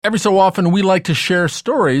Every so often, we like to share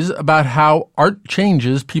stories about how art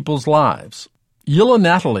changes people's lives. Yilla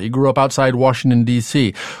Natalie grew up outside Washington,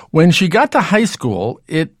 D.C. When she got to high school,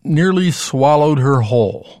 it nearly swallowed her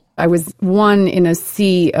whole. I was one in a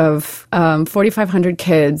sea of 4,500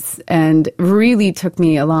 kids, and really took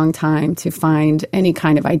me a long time to find any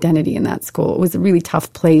kind of identity in that school. It was a really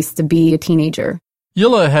tough place to be a teenager.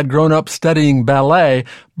 Yilla had grown up studying ballet,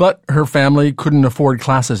 but her family couldn't afford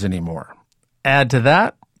classes anymore. Add to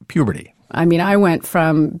that, puberty. I mean, I went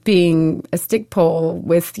from being a stick pole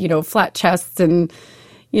with, flat chests and,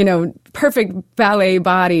 perfect ballet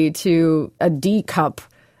body to a D cup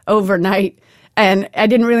overnight. And I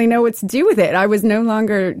didn't really know what to do with it. I was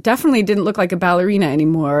definitely didn't look like a ballerina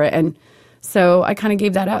anymore. And so I kind of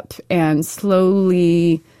gave that up and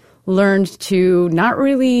slowly learned to not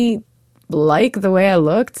really like the way I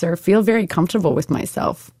looked or feel very comfortable with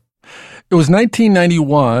myself. It was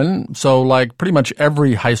 1991, so like pretty much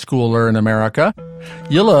every high schooler in America,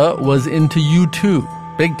 Yilla was into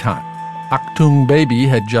U2, big time. Achtung Baby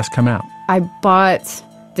had just come out. I bought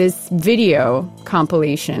this video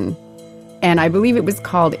compilation, and I believe it was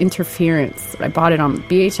called Interference. I bought it on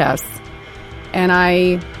VHS, and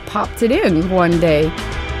I popped it in one day.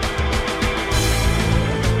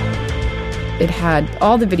 It had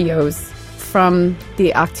all the videos from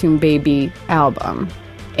the Achtung Baby album.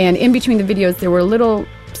 And in between the videos, there were little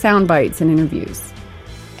sound bites and interviews.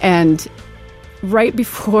 And right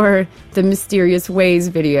before the Mysterious Ways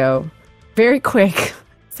video, very quick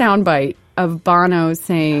sound bite of Bono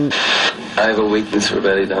saying, I have a weakness for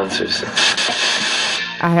belly dancers.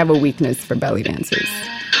 I have a weakness for belly dancers.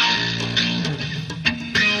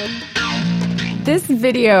 This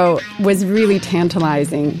video was really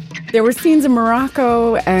tantalizing. There were scenes in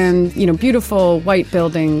Morocco and, beautiful white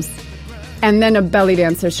buildings. And then a belly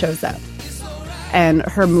dancer shows up, and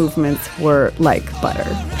her movements were like butter.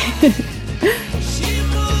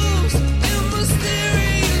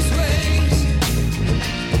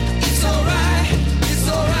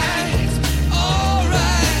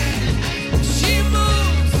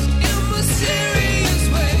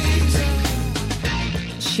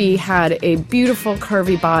 She had a beautiful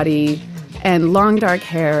curvy body and long dark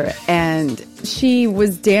hair, and she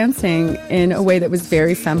was dancing in a way that was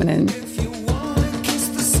very feminine.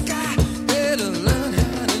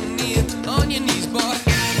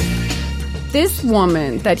 This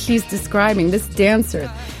woman that he's describing, this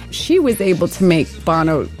dancer, she was able to make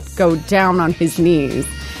Bono go down on his knees.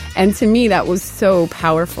 And to me, that was so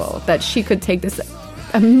powerful, that she could take this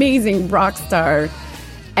amazing rock star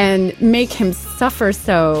and make him suffer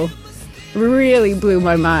so. Really blew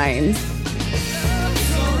my mind.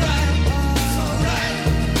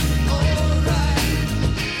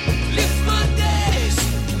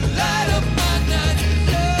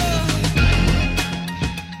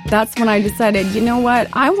 That's when I decided, you know what?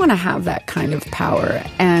 I want to have that kind of power.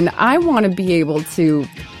 And I want to be able to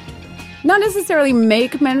not necessarily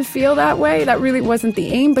make men feel that way. That really wasn't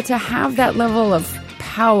the aim, but to have that level of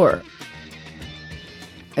power.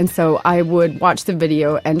 And so I would watch the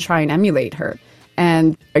video and try and emulate her.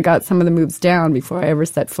 And I got some of the moves down before I ever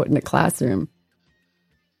set foot in a classroom.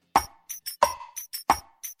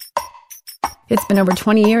 It's been over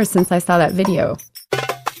 20 years since I saw that video.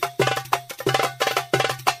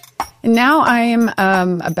 And now I am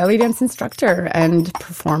a belly dance instructor and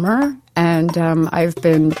performer, and I've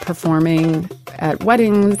been performing at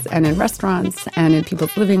weddings and in restaurants and in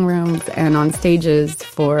people's living rooms and on stages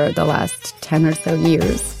for the last 10 or so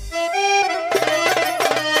years.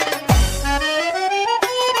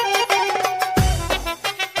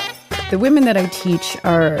 The women that I teach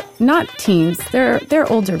are not teens,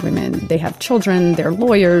 they're older women. They have children, they're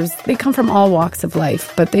lawyers, they come from all walks of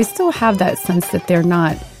life, but they still have that sense that they're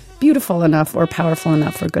not beautiful enough or powerful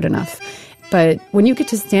enough or good enough. But when you get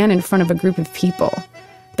to stand in front of a group of people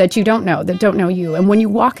that you don't know, that don't know you, and when you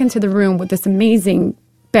walk into the room with this amazing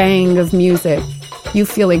bang of music, you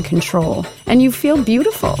feel in control and you feel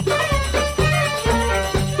beautiful.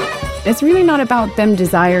 It's really not about them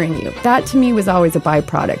desiring you. That to me was always a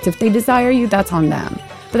byproduct. If they desire you, that's on them.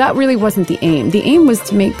 But that really wasn't the aim. The aim was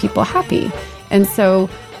to make people happy. And so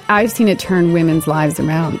I've seen it turn women's lives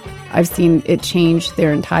around. I've seen it change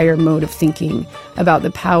their entire mode of thinking about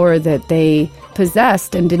the power that they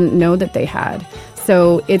possessed and didn't know that they had.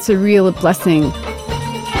 So it's a real blessing.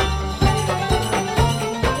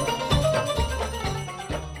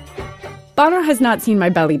 Bono has not seen my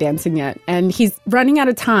belly dancing yet, and he's running out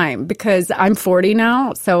of time because I'm 40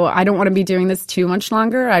 now, so I don't want to be doing this too much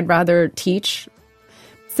longer. I'd rather teach.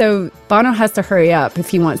 So Bono has to hurry up if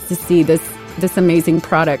he wants to see this amazing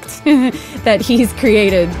product that he's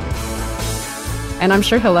created. and I'm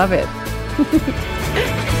sure he'll love it.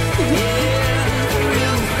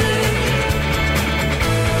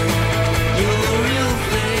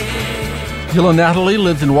 Yilla Natalie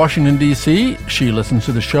lives in Washington, D.C. She listens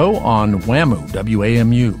to the show on WAMU,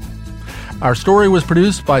 W-A-M-U. Our story was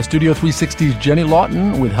produced by Studio 360's Jenny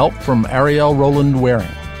Lawton with help from Ariel Roland Waring.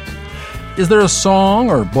 Is there a song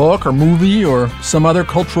or book or movie or some other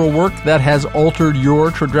cultural work that has altered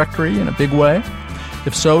your trajectory in a big way?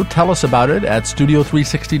 If so, tell us about it at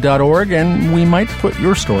studio360.org and we might put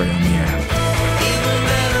your story on the air.